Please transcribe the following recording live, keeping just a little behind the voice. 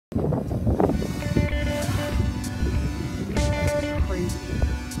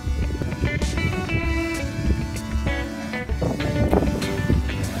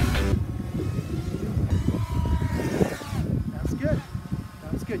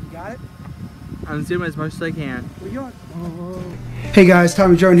You got it? I'm zooming as much as I can. Where you going? Hey guys,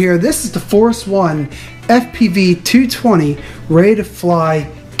 Tommy Drone here. This is the Force1 FPV 220 ready to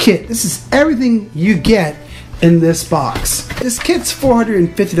fly kit. This is everything you get in this box. This kit's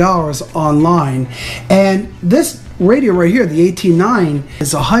 $450 online, and this radio right here, the 18.9,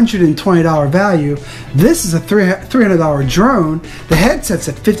 is $120 value. This is a $300 drone. The headset's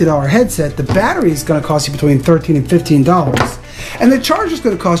a $50 headset. The battery is going to cost you between $13 and $15. And the charger is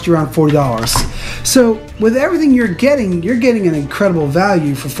going to cost you around $40. So with everything you're getting an incredible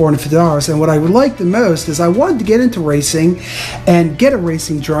value for $450. And what I would like the most is I wanted to get into racing and get a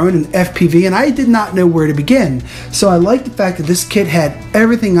racing drone and FPV, and I did not know where to begin. So I like the fact that this kit had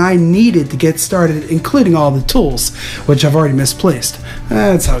everything I needed to get started, including all the tools, which I've already misplaced.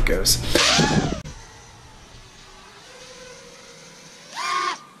 That's how it goes.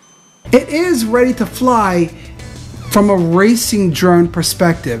 It is ready to fly from a racing drone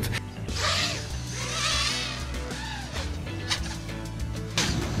perspective.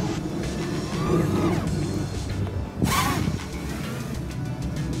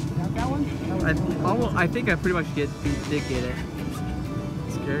 I think I pretty much did get it.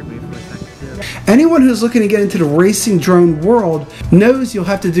 It scared me for a second too. Anyone who's looking to get into the racing drone world knows you'll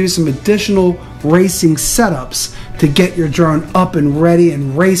have to do some additional racing setups to get your drone up and ready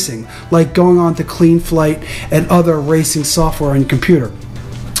and racing, like going on to Clean Flight and other racing software on your computer.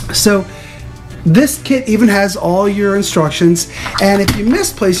 So this kit even has all your instructions, and if you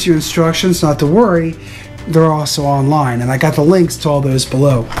misplace your instructions, not to worry, they're also online, and I got the links to all those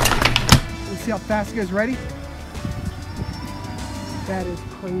below. Let's see how fast it goes. Ready? That is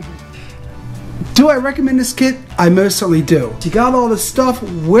crazy. Do I recommend this kit? I most certainly do. You got all this stuff,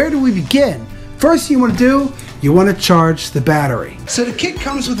 where do we begin? First thing you want to do, you want to charge the battery. So the kit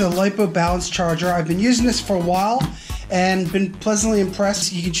comes with a LiPo balance charger. I've been using this for a while and been pleasantly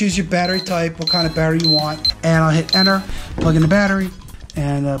impressed. You can choose your battery type, what kind of battery you want. And I'll hit enter, plug in the battery,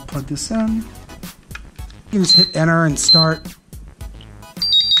 and plug this in. You can just hit enter and start.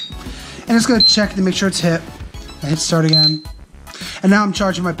 And it's going to check to make sure it's hit. I hit start again. And now I'm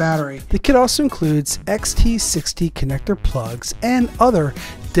charging my battery. The kit also includes XT60 connector plugs and other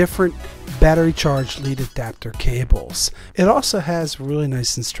different battery charge lead adapter cables. It also has really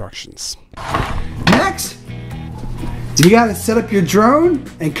nice instructions. Next, you gotta set up your drone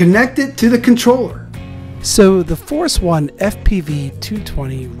and connect it to the controller. So the Force1 FPV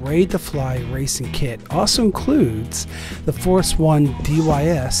 220 ready to fly racing kit also includes the Force1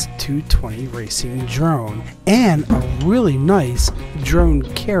 DYS 220 racing drone and a really nice drone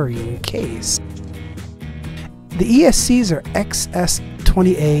carrying case. The ESCs are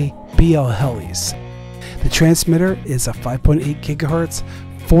XS20A BL helis. The transmitter is a 5.8 gigahertz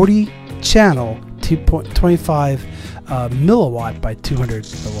 40 channel 2.25 milliwatt by 200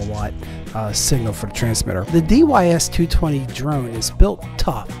 milliwatt signal for the transmitter. The DYS 220 drone is built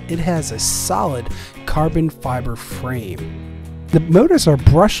tough. It has a solid carbon fiber frame. The motors are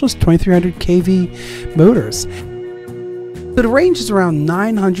brushless 2300 kV motors. So the range is around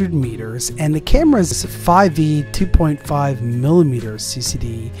 900 meters, and the camera is a 5V 2.5 millimeter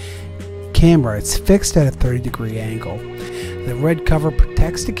CCD camera. It's fixed at a 30-degree angle. The red cover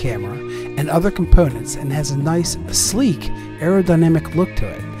protects the camera and other components and has a nice, sleek, aerodynamic look to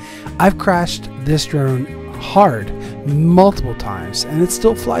it. I've crashed this drone hard multiple times and it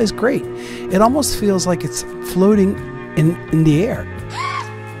still flies great. It almost feels like it's floating in the air.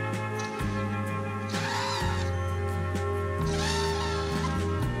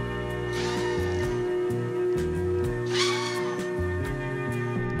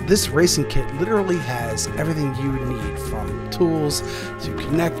 This racing kit literally has everything you would need, from tools to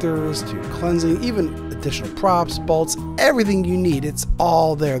connectors to cleansing, even additional props, bolts, everything you need. It's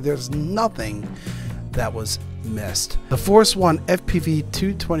all there. There's nothing that was missed. The Force1 FPV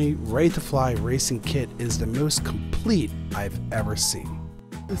 220 ready to fly racing kit is the most complete I've ever seen.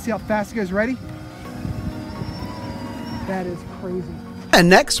 Let's see how fast it goes. Ready? That is crazy. And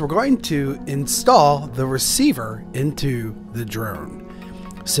next we're going to install the receiver into the drone.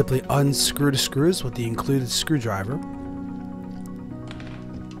 Simply unscrew the screws with the included screwdriver.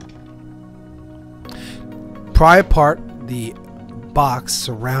 Pry apart the box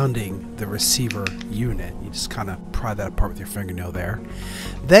surrounding the receiver unit. You just kind of pry that apart with your fingernail there.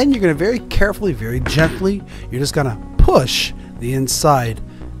 Then you're going to very carefully, very gently, you're just going to push the inside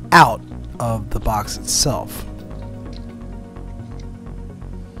out of the box itself.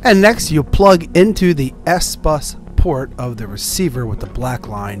 And next you'll plug into the S-Bus port of the receiver with the black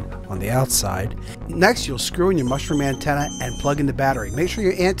line on the outside. Next, you'll screw in your mushroom antenna and plug in the battery. Make sure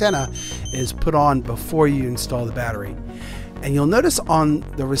your antenna is put on before you install the battery. and you'll notice on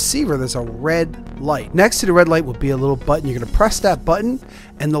the receiver there's a red light. Next to the red light will be a little button. You're going to press that button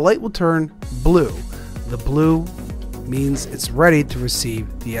and the light will turn blue. The blue means it's ready to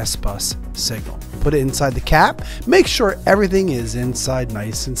receive the S-Bus signal. Put it inside the cap, make sure everything is inside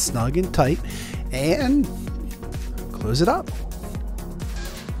nice and snug and tight, and close it up.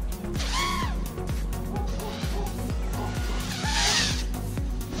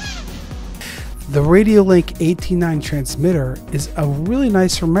 The Radiolink 189 transmitter is a really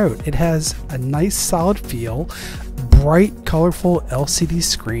nice remote. It has a nice solid feel, bright colorful LCD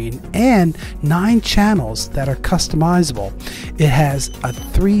screen, and 9 channels that are customizable. It has a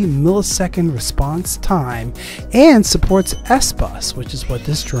 3 millisecond response time and supports S-Bus, which is what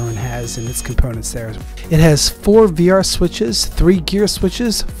this drone has in its components there. It has 4 VR switches, 3 gear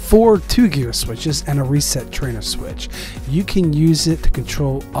switches, 4 2-gear switches, and a reset trainer switch. You can use it to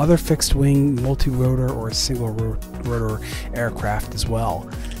control other fixed wing, multi-rotor, or single rotor aircraft as well.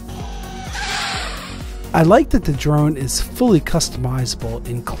 I like that the drone is fully customizable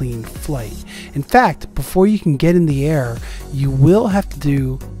in clean flight. In fact, before you can get in the air, you will have to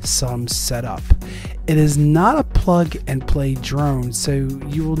do some setup. It is not a plug and play drone, so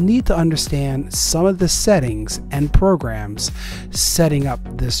you will need to understand some of the settings and programs setting up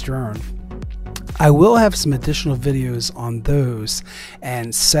this drone. I will have some additional videos on those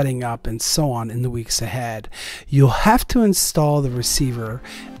and setting up and so on in the weeks ahead. You'll have to install the receiver,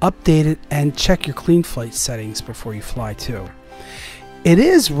 update it, and check your clean flight settings before you fly too. It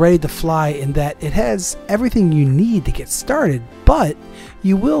is ready to fly in that it has everything you need to get started, but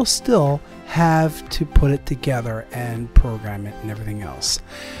you will still have to put it together and program it and everything else.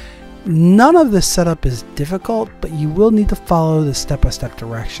 None of the setup is difficult, but you will need to follow the step-by-step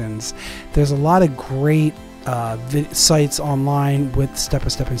directions. There's a lot of great sites online with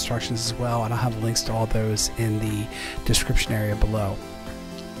step-by-step instructions as well, and I'll have links to all those in the description area below.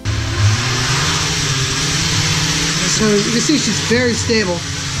 So you can see she's very stable.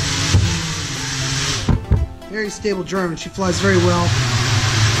 Very stable drone. She flies very well.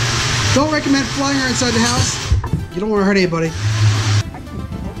 Don't recommend flying her inside the house. You don't want to hurt anybody.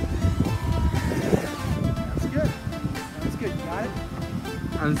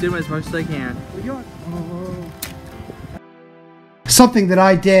 I'm zooming as much as I can. Something that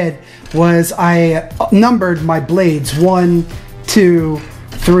I did was I numbered my blades 1, 2,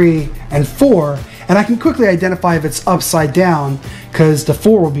 3, and 4, and I can quickly identify if it's upside down because the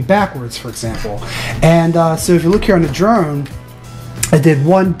 4 will be backwards, for example. And so if you look here on the drone, I did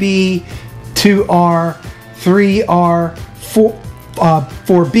 1B, 2R, 3R,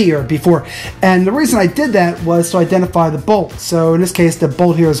 4B or B4, and the reason I did that was to identify the bolt. So in this case the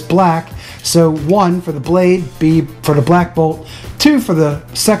bolt here is black, so 1 for the blade, B for the black bolt, 2 for the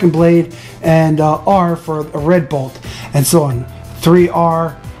second blade, and R for a red bolt, and so on.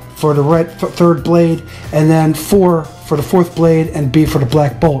 3R for the red third blade, and then 4 for the fourth blade, and B for the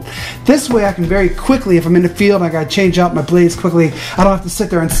black bolt. This way I can very quickly, if I'm in the field and I gotta change out my blades quickly, I don't have to sit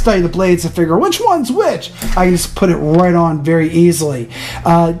there and study the blades and figure which one's which. I can just put it right on very easily.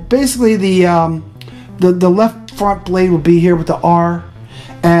 Basically the left front blade will be here with the R,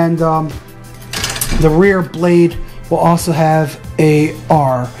 and the rear blade will also have a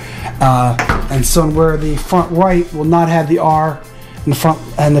R, and so where the front right will not have the R, and the front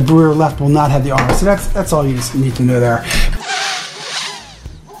and the rear left will not have the R. So that's all you just need to know there.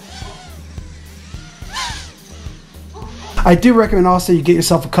 I do recommend also you get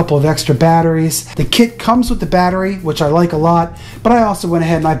yourself a couple of extra batteries. The kit comes with the battery, which I like a lot, but I also went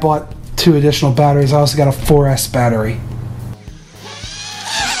ahead and I bought 2 additional batteries. I also got a 4S battery.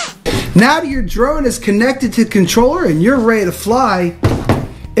 Now that your drone is connected to the controller and you're ready to fly,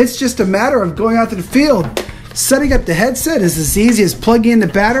 it's just a matter of going out to the field. Setting up the headset is as easy as plugging in the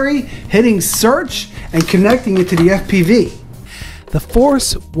battery, hitting search, and connecting it to the FPV. The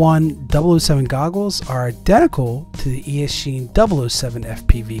Force1 007 goggles are identical to the ESG 007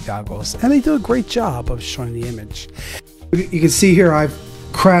 FPV goggles, and they do a great job of showing the image. You can see here I've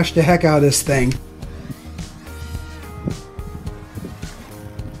crashed the heck out of this thing.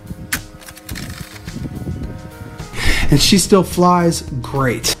 And she still flies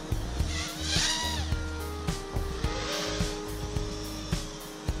great.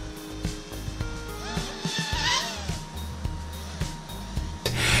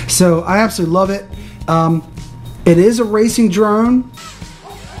 So I absolutely love it. It is a racing drone.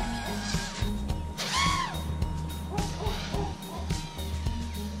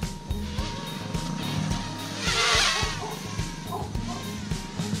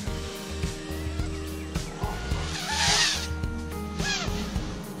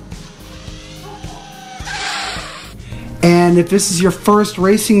 And And if this is your first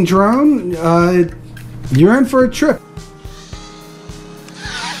racing drone, you're in for a trip.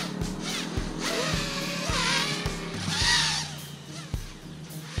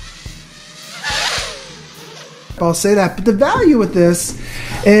 I'll say that, but the value with this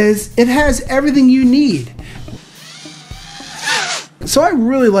is it has everything you need. So I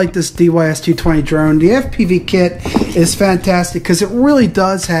really like this DYS220 drone. The FPV kit is fantastic because it really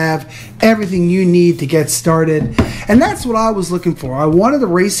does have everything you need to get started. And that's what I was looking for. I wanted a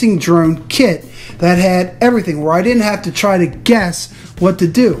racing drone kit that had everything, where I didn't have to try to guess what to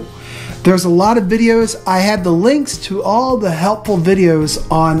do. There's a lot of videos. I have the links to all the helpful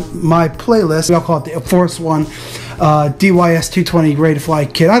videos on my playlist. I'll call it the Force1 DYS220 Ready to Fly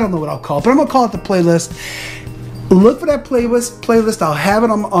kit. I don't know what I'll call it, but I'm going to call it the playlist. Look for that playlist. I'll have it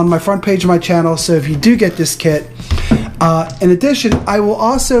on my front page of my channel, so if you do get this kit. In addition, I'm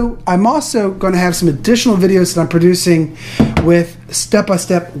also going to have some additional videos that I'm producing with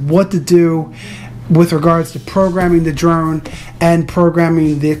step-by-step what to do with regards to programming the drone and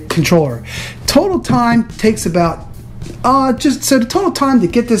programming the controller. Total time takes about the total time to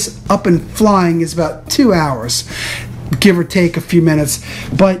get this up and flying is about 2 hours, give or take a few minutes.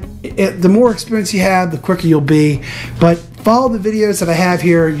 But the more experience you have, the quicker you'll be. But follow the videos that I have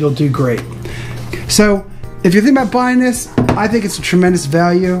here, you'll do great. So if you're thinking about buying this, I think it's a tremendous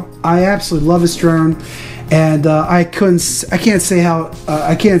value. I absolutely love this drone, and I can't say how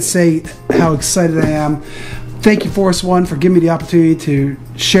excited I am. Thank you, Force1, for giving me the opportunity to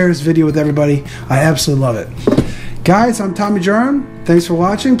share this video with everybody. I absolutely love it. Guys, I'm Tommy Jerome. Thanks for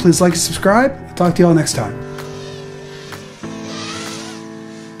watching. Please like and subscribe. I'll talk to you all next time.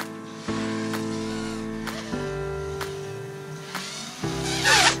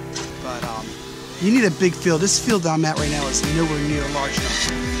 You need a big field. This field I'm at right now is nowhere near large enough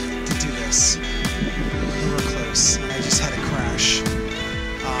to do this. Nowhere close. I just had a crash.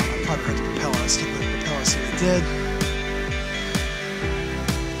 I probably hurt the propeller. Let's get the propeller, see what it did.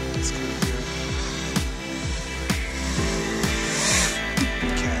 Let's go here.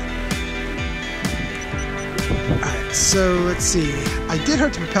 Okay. Alright, so let's see. I did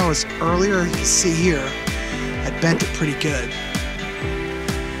hurt the propellers earlier. You can see here, I bent it pretty good.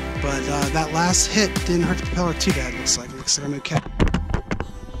 But that last hit didn't hurt the propeller too bad, looks like. It looks like I'm okay.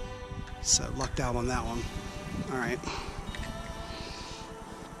 So lucked out on that one. Alright.